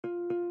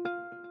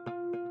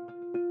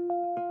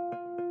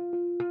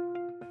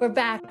We're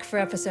back for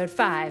episode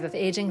 5 of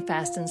Aging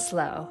Fast and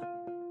Slow.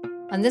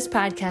 On this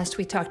podcast,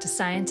 we talk to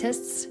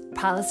scientists,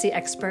 policy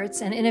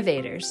experts, and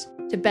innovators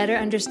to better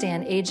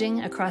understand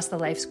aging across the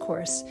life's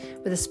course,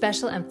 with a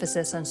special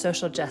emphasis on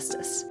social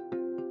justice.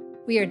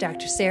 We are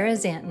Dr. Sarah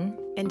Zanton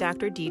and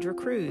Dr. Deidre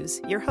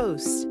Cruz, your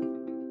hosts.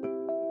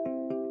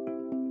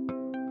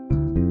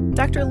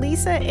 Dr.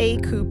 Lisa A.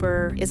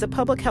 Cooper is a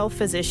public health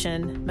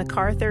physician,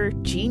 MacArthur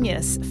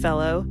Genius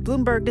Fellow,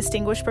 Bloomberg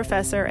Distinguished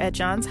Professor at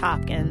Johns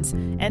Hopkins,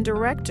 and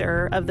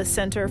Director of the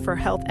Center for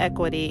Health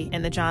Equity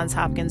in the Johns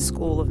Hopkins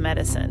School of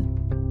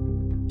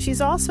Medicine.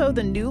 She's also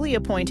the newly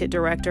appointed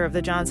Director of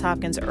the Johns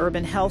Hopkins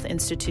Urban Health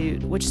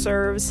Institute, which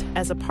serves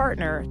as a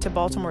partner to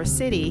Baltimore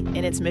City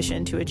in its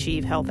mission to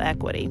achieve health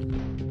equity.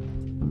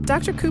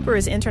 Dr. Cooper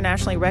is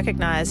internationally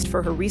recognized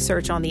for her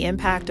research on the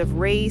impact of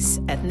race,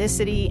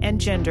 ethnicity,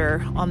 and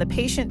gender on the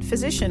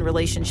patient-physician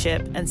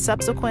relationship and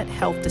subsequent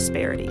health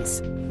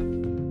disparities.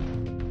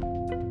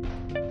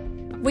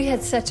 We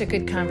had such a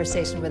good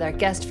conversation with our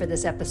guest for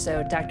this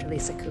episode, Dr.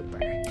 Lisa Cooper.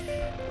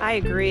 I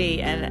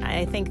agree, and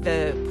I think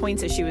the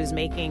points that she was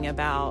making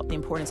about the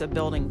importance of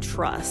building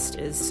trust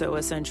is so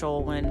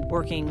essential when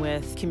working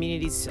with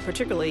communities,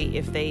 particularly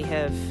if they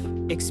have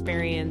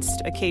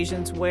experienced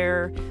occasions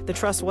where the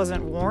trust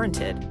wasn't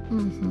warranted.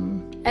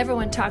 Mm-hmm.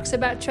 Everyone talks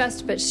about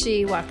trust, but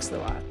she walks the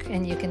walk,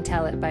 and you can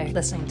tell it by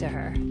listening to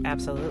her.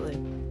 Absolutely.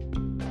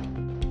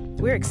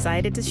 We're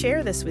excited to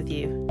share this with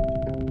you.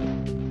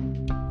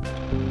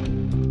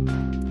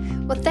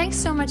 Well, thanks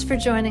so much for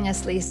joining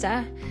us,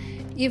 Lisa.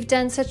 You've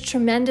done such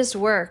tremendous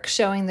work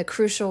showing the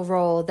crucial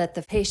role that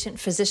the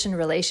patient-physician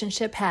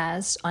relationship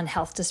has on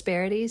health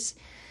disparities.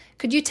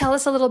 Could you tell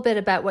us a little bit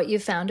about what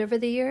you've found over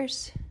the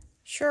years?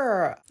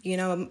 Sure.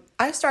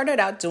 I started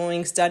out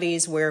doing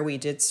studies where we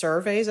did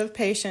surveys of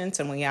patients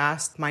and we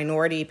asked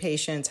minority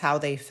patients how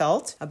they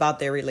felt about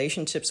their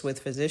relationships with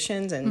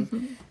physicians.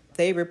 And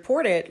they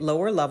reported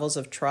lower levels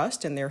of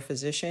trust in their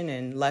physician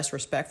and less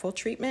respectful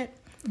treatment.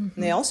 And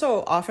they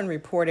also often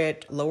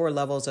reported lower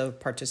levels of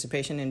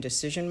participation in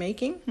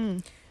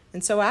decision-making.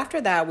 And so after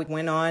that, we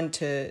went on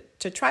to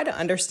try to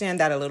understand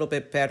that a little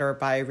bit better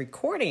by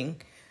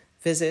recording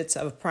visits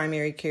of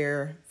primary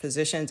care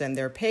physicians and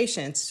their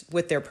patients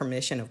with their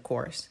permission, of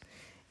course.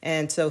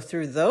 And so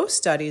through those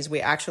studies, we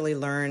actually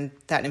learned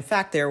that, in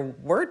fact, there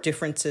were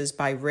differences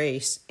by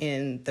race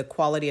in the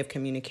quality of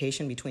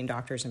communication between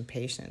doctors and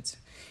patients.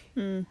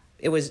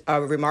 It was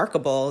a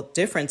remarkable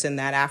difference in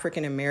that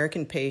African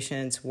American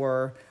patients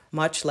were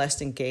much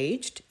less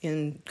engaged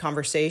in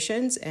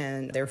conversations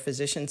and their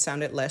physicians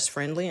sounded less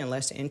friendly and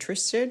less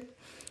interested.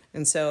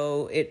 And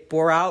so it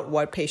bore out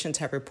what patients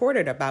have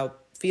reported about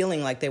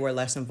feeling like they were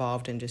less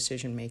involved in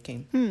decision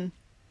making.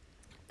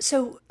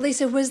 So,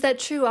 Lisa, was that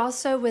true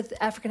also with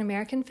African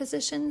American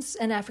physicians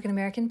and African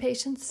American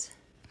patients?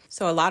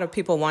 So a lot of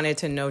people wanted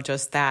to know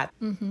just that.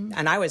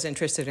 And I was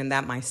interested in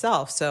that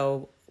myself.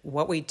 So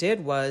what we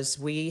did was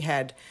we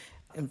had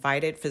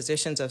invited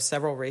physicians of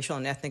several racial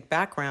and ethnic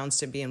backgrounds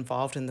to be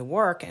involved in the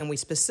work. And we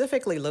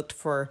specifically looked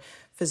for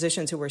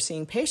physicians who were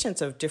seeing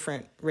patients of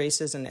different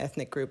races and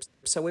ethnic groups.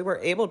 So we were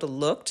able to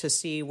look to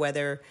see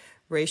whether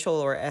racial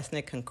or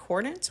ethnic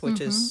concordance, which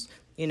is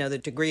the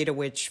degree to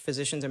which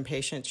physicians and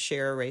patients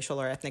share racial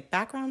or ethnic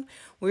background.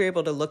 We were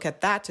able to look at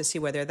that to see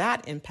whether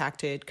that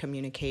impacted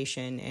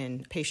communication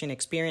and patient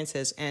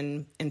experiences.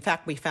 And in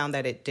fact, we found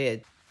that it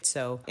did.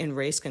 So in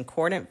race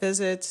concordant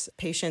visits,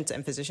 patients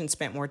and physicians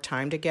spent more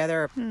time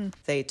together.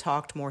 They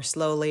talked more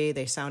slowly,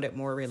 they sounded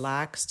more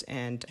relaxed,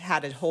 and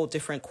had a whole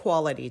different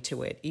quality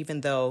to it,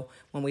 even though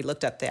when we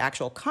looked at the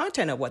actual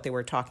content of what they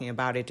were talking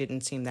about, it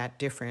didn't seem that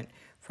different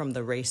from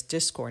the race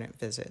discordant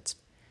visits.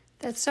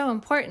 That's so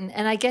important.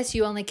 And I guess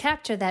you only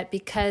capture that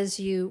because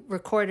you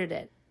recorded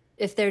it.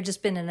 If there had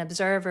just been an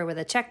observer with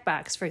a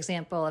checkbox, for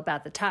example,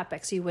 about the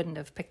topics, you wouldn't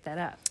have picked that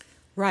up.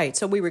 Right.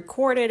 So we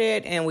recorded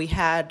it and we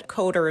had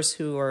coders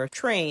who are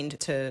trained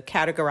to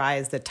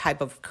categorize the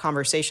type of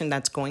conversation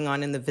that's going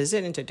on in the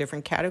visit into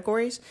different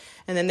categories.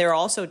 And then they're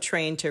also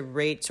trained to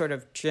rate sort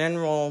of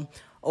general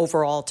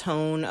overall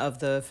tone of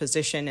the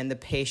physician and the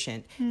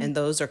patient. And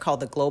those are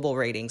called the global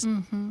ratings.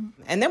 And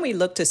then we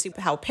looked to see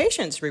how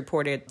patients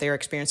reported their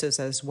experiences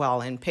as well.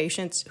 And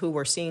patients who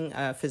were seeing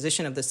a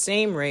physician of the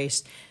same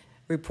race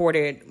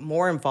reported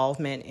more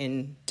involvement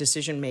in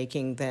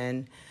decision-making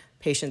than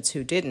patients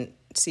who didn't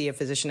see a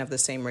physician of the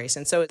same race.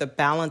 And so the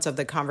balance of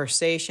the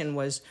conversation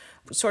was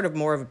sort of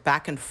more of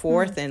back and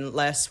forth and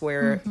less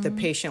where the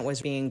patient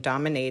was being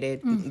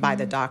dominated by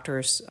the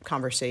doctor's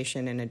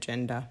conversation and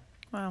agenda.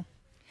 Wow.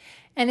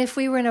 And if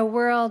we were in a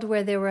world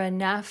where there were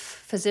enough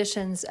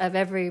physicians of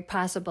every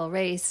possible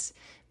race,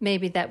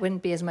 maybe that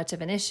wouldn't be as much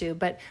of an issue.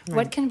 But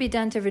what can be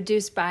done to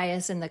reduce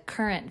bias in the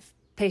current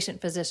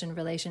patient-physician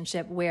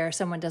relationship where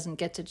someone doesn't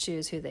get to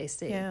choose who they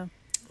see? Yeah.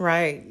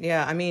 Right.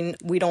 Yeah. I mean,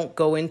 we don't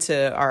go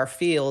into our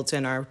fields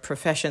and our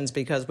professions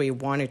because we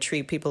want to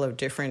treat people of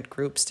different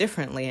groups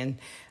differently.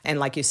 And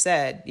like you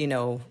said,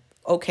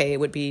 okay, it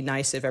would be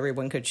nice if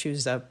everyone could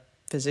choose a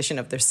physician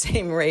of their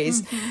same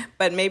race.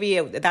 But maybe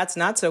that's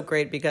not so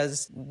great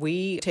because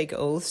we take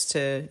oaths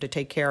to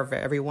take care of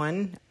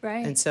everyone.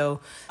 Right. And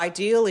so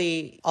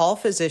ideally, all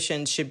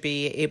physicians should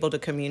be able to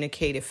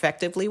communicate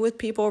effectively with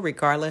people,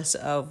 regardless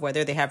of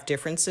whether they have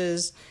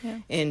differences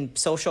in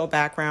social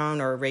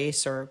background or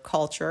race or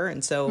culture.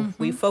 And so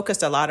we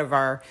focused a lot of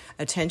our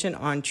attention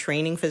on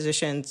training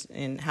physicians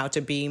in how to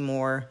be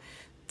more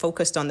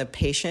focused on the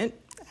patient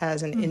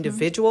as an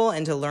individual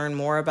and to learn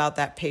more about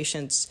that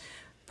patient's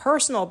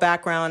personal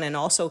background and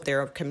also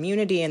their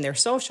community and their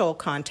social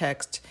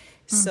context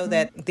so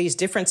that these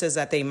differences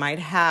that they might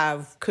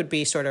have could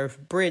be sort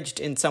of bridged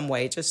in some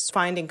way, just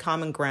finding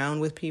common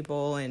ground with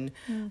people and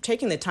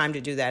taking the time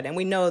to do that. And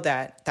we know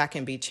that that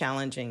can be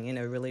challenging in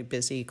a really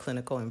busy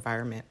clinical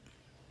environment.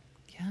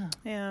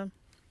 Yeah.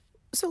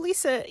 So,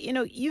 Lisa,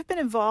 you've been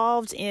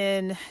involved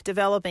in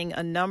developing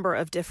a number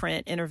of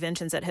different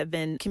interventions that have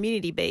been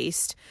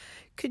community-based.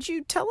 Could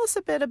you tell us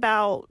a bit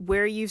about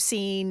where you've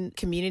seen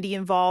community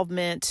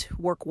involvement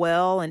work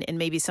well and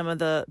maybe some of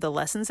the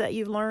lessons that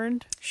you've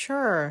learned?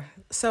 Sure.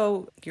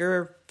 So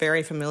you're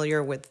very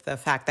familiar with the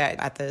fact that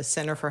at the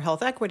Center for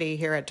Health Equity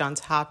here at Johns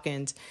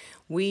Hopkins,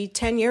 we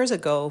 10 years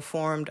ago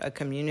formed a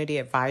community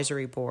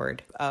advisory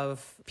board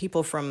of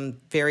people from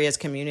various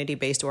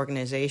community-based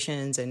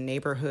organizations and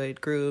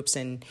neighborhood groups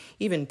and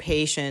even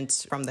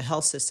patients from the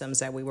health systems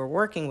that we were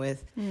working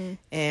with.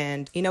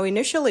 And,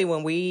 initially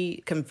when we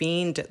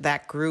convened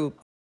that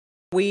group,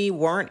 we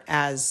weren't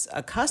as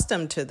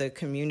accustomed to the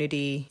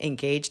community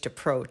engaged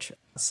approach.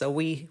 So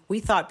we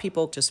thought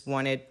people just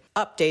wanted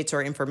updates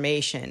or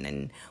information,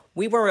 and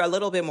we were a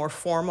little bit more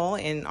formal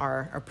in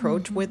our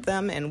approach with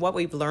them. And what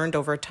we've learned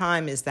over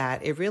time is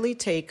that it really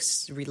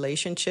takes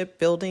relationship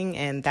building,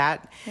 and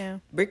that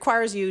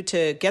requires you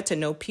to get to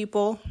know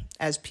people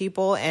as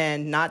people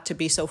and not to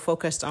be so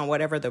focused on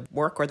whatever the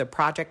work or the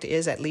project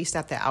is, at least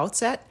at the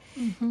outset.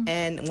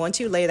 And once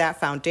you lay that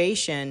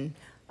foundation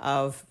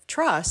of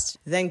trust,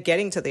 then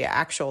getting to the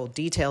actual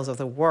details of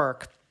the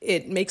work,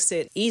 it makes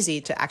it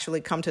easy to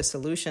actually come to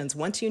solutions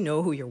once you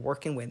know who you're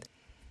working with.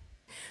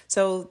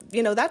 So,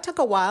 that took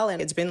a while,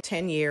 and it's been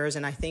 10 years.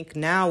 And I think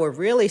now we're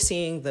really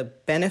seeing the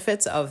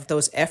benefits of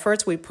those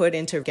efforts we put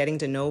into getting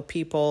to know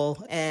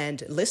people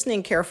and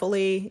listening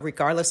carefully,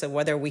 regardless of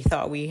whether we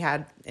thought we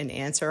had an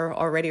answer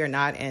already or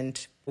not.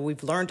 And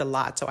we've learned a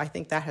lot. So I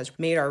think that has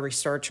made our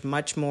research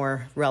much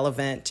more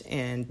relevant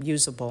and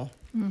usable.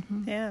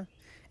 Yeah.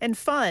 And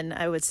fun,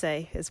 I would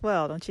say, as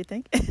well, don't you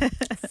think?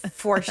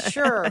 For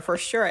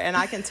sure. And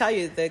I can tell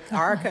you that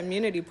our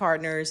community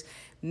partners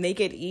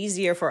make it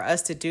easier for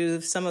us to do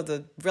some of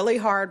the really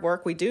hard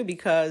work we do,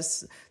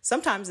 because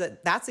sometimes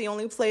that's the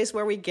only place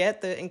where we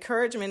get the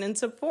encouragement and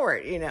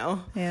support, Yeah.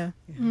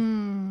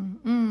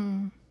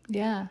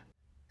 Yeah.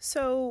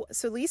 So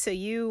Lisa,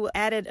 you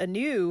added a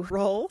new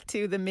role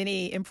to the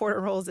many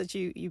important roles that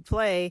you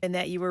play, in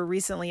that you were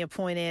recently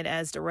appointed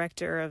as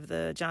director of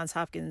the Johns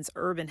Hopkins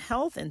Urban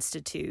Health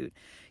Institute.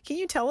 Can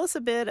you tell us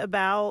a bit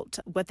about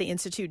what the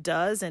Institute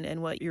does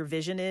and what your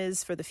vision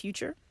is for the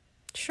future?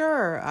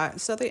 Sure.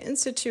 So the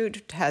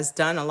Institute has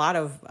done a lot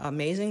of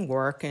amazing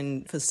work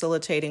in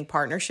facilitating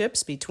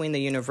partnerships between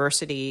the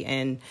university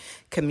and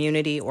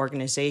community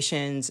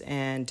organizations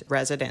and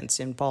residents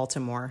in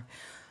Baltimore.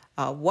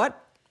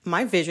 What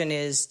my vision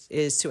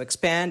is to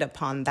expand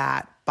upon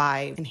that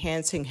by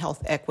enhancing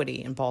health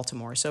equity in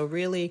Baltimore. So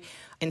really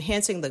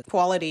enhancing the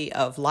quality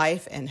of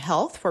life and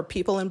health for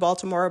people in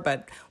Baltimore,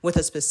 but with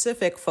a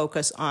specific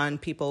focus on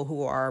people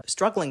who are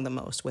struggling the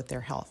most with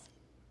their health.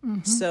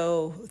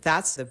 So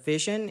that's the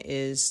vision,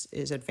 is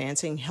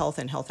advancing health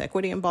and health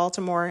equity in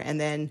Baltimore,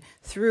 and then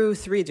through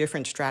 3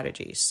 different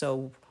strategies.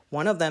 So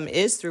one of them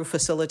is through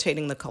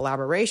facilitating the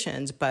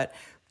collaborations, but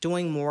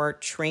doing more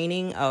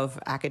training of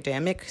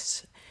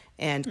academics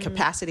and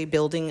capacity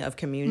building of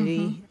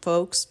community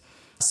folks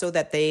so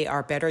that they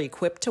are better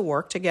equipped to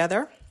work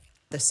together.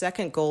 The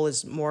second goal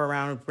is more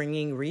around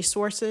bringing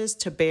resources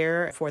to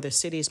bear for the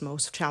city's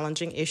most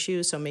challenging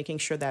issues, so making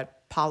sure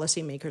that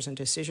policymakers and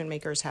decision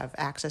makers have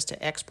access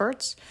to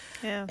experts.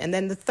 Yeah. And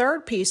then the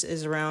third piece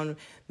is around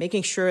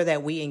making sure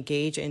that we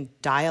engage in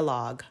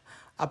dialogue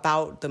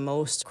about the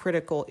most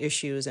critical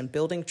issues and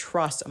building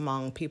trust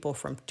among people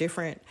from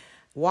different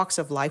walks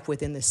of life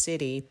within the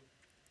city,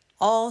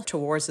 all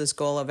towards this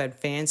goal of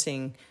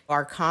advancing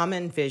our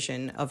common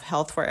vision of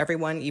health for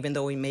everyone, even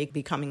though we may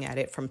be coming at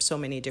it from so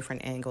many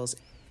different angles.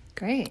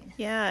 Great.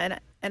 Yeah,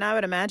 and I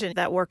would imagine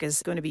that work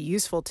is going to be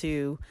useful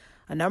to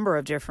a number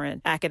of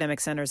different academic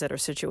centers that are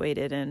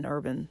situated in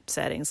urban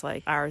settings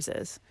like ours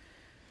is.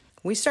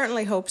 We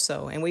certainly hope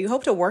so. And we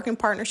hope to work in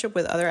partnership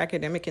with other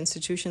academic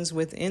institutions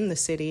within the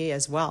city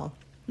as well.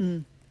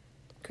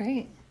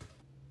 Great.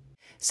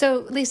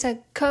 So, Lisa,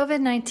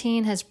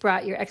 COVID-19 has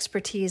brought your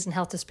expertise in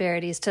health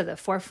disparities to the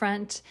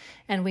forefront,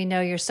 and we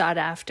know you're sought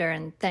after,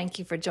 and thank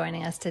you for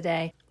joining us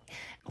today.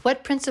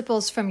 What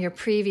principles from your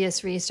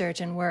previous research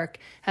and work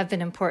have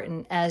been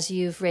important as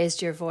you've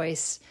raised your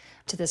voice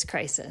to this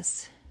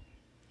crisis?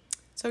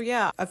 So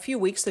yeah, a few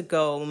weeks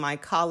ago, my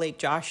colleague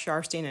Josh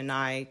Sharfstein and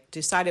I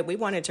decided we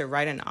wanted to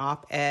write an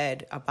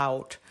op-ed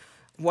about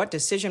what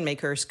decision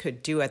makers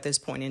could do at this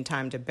point in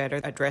time to better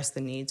address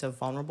the needs of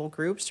vulnerable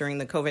groups during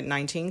the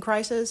COVID-19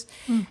 crisis.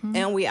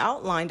 And we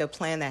outlined a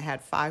plan that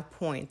had 5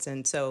 points.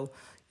 And so,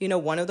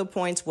 one of the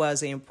points was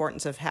the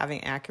importance of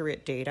having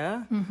accurate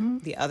data.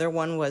 The other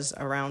one was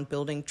around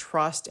building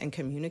trust and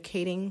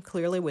communicating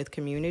clearly with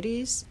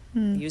communities,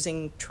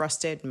 using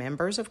trusted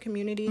members of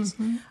communities.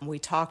 We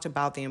talked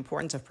about the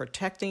importance of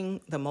protecting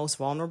the most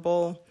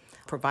vulnerable,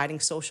 providing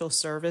social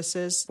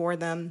services for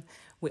them.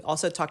 We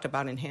also talked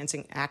about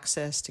enhancing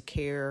access to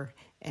care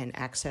and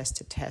access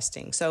to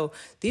testing. So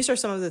these are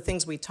some of the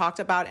things we talked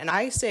about. And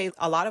I say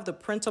a lot of the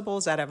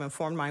principles that have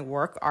informed my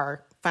work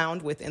are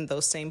found within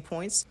those same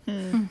points.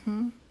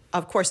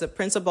 Of course, the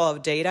principle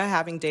of data,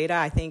 having data,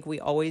 I think we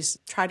always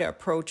try to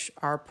approach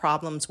our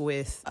problems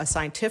with a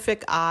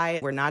scientific eye.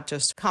 We're not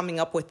just coming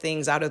up with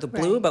things out of the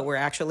blue, but we're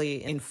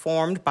actually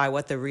informed by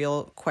what the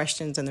real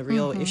questions and the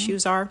real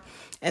issues are.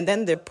 And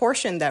then the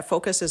portion that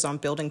focuses on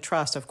building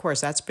trust, of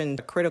course, that's been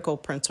the critical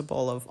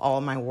principle of all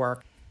my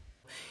work.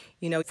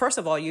 First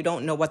of all, you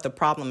don't know what the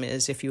problem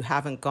is if you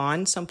haven't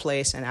gone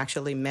someplace and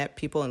actually met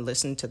people and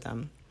listened to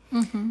them.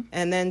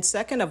 And then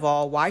second of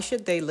all, why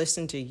should they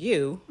listen to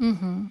you,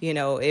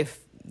 if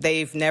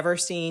they've never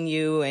seen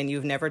you and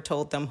you've never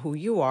told them who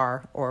you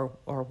are or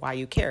why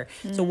you care.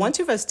 So once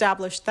you've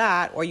established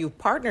that, or you've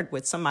partnered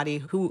with somebody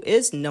who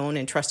is known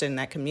and trusted in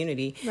that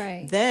community,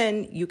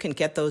 then you can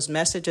get those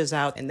messages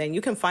out, and then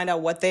you can find out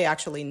what they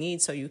actually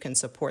need so you can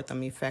support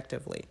them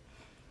effectively.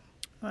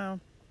 Wow.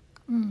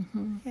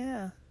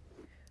 Yeah.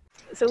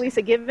 So,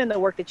 Lisa, given the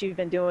work that you've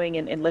been doing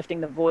in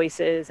lifting the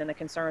voices and the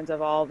concerns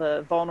of all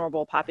the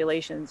vulnerable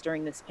populations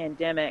during this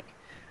pandemic,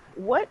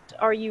 what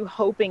are you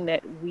hoping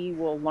that we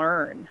will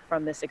learn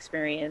from this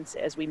experience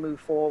as we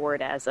move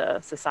forward as a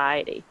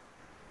society?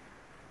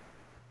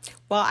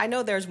 Well, I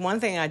know there's one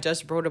thing I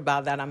just wrote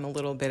about that I'm a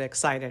little bit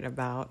excited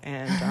about,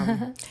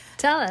 and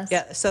tell us.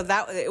 Yeah, so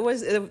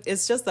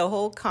it's just the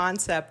whole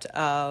concept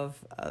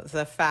of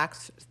the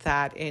fact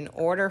that in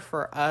order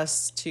for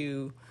us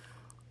to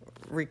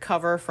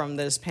recover from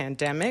this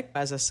pandemic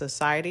as a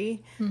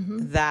society,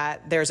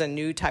 that there's a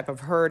new type of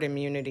herd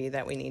immunity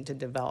that we need to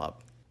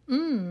develop.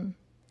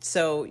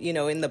 So,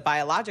 in the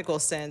biological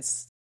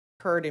sense,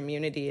 herd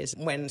immunity is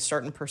when a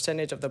certain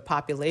percentage of the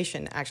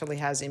population actually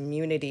has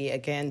immunity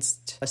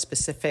against a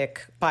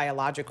specific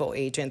biological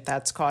agent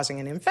that's causing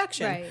an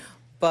infection.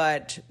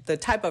 But the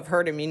type of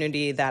herd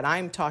immunity that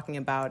I'm talking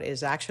about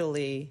is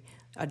actually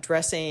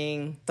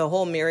addressing the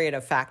whole myriad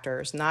of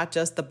factors, not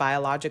just the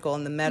biological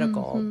and the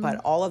medical, but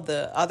all of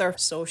the other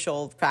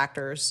social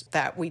factors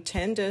that we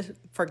tend to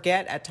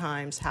forget at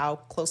times how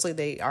closely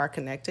they are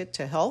connected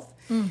to health.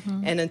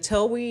 And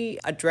until we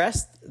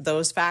address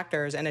those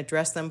factors and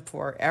address them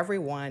for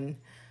everyone,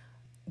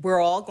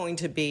 we're all going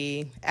to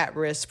be at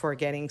risk for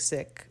getting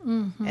sick.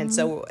 And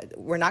so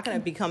we're not going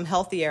to become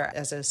healthier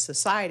as a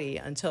society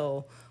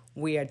until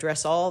we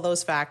address all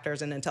those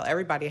factors and until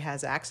everybody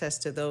has access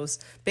to those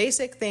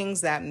basic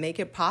things that make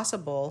it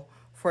possible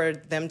for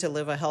them to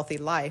live a healthy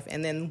life.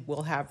 And then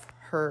we'll have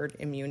herd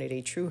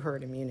immunity, true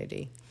herd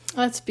immunity.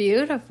 That's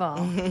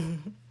beautiful.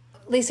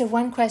 Lisa,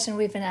 one question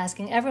we've been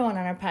asking everyone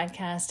on our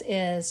podcast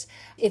is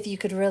if you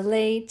could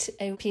relate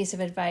a piece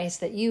of advice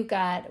that you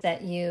got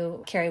that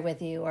you carry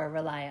with you or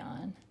rely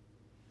on.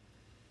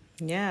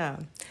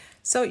 Yeah.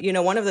 So,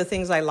 one of the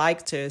things I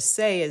like to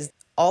say is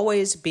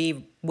always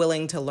be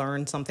willing to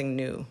learn something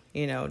new.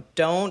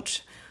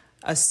 Don't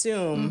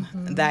assume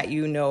that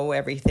you know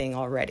everything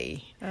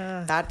already.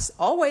 That's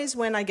always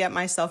when I get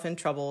myself in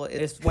trouble,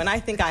 is when I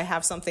think I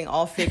have something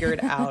all figured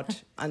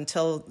out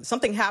until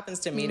something happens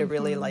to me to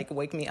really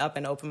wake me up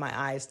and open my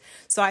eyes.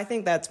 So I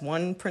think that's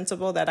one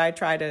principle that I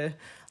try to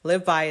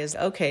live by is,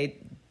 okay,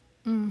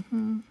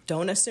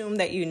 don't assume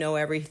that you know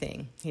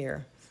everything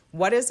here.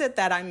 What is it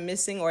that I'm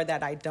missing or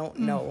that I don't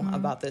know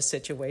about this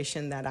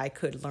situation that I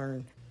could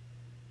learn?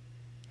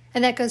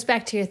 And that goes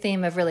back to your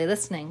theme of really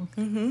listening,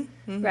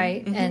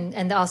 right?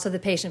 And also the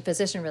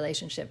patient-physician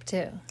relationship,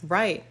 too.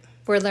 Right.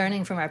 We're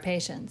learning from our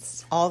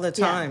patients. All the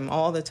time,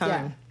 all the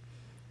time.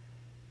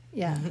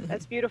 Yeah.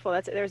 That's beautiful.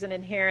 There's an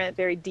inherent,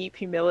 very deep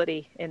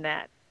humility in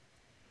that.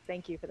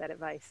 Thank you for that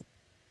advice.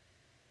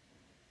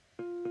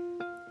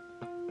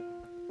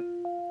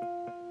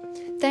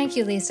 Thank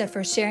you, Lisa,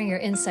 for sharing your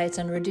insights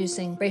on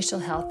reducing racial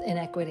health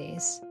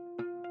inequities.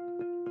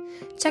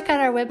 Check out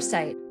our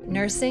website,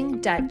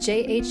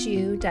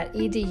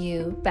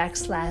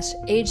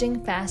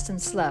 nursing.jhu.edu/aging fast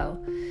and slow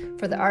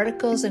for the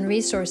articles and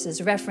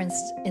resources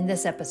referenced in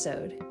this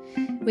episode.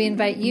 We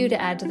invite you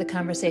to add to the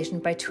conversation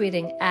by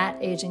tweeting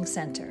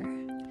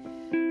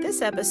 @AgingCenter.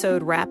 This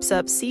episode wraps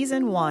up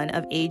Season 1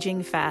 of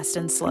Aging Fast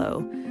and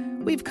Slow.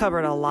 We've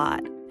covered a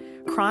lot: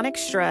 chronic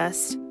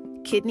stress,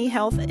 kidney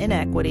health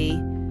inequity,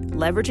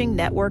 leveraging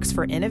networks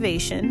for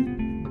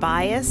innovation,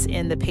 bias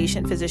in the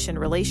patient-physician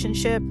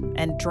relationship,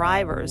 and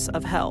drivers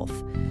of health.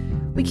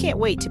 We can't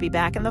wait to be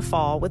back in the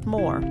fall with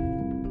more.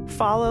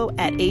 Follow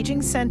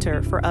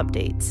 @AgingCenter for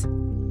updates.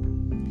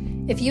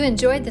 If you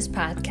enjoyed this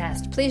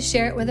podcast, please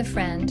share it with a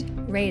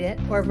friend, rate it,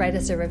 or write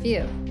us a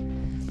review.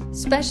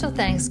 Special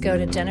thanks go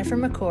to Jennifer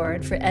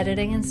McCord for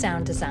editing and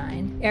sound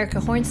design, Erica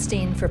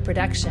Hornstein for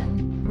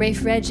production,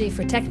 Rafe Reggie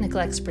for technical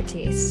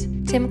expertise,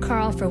 Tim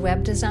Carl for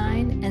web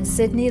design, and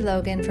Sydney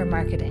Logan for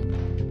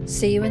marketing.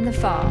 See you in the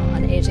fall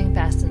on Aging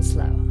Fast and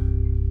Slow.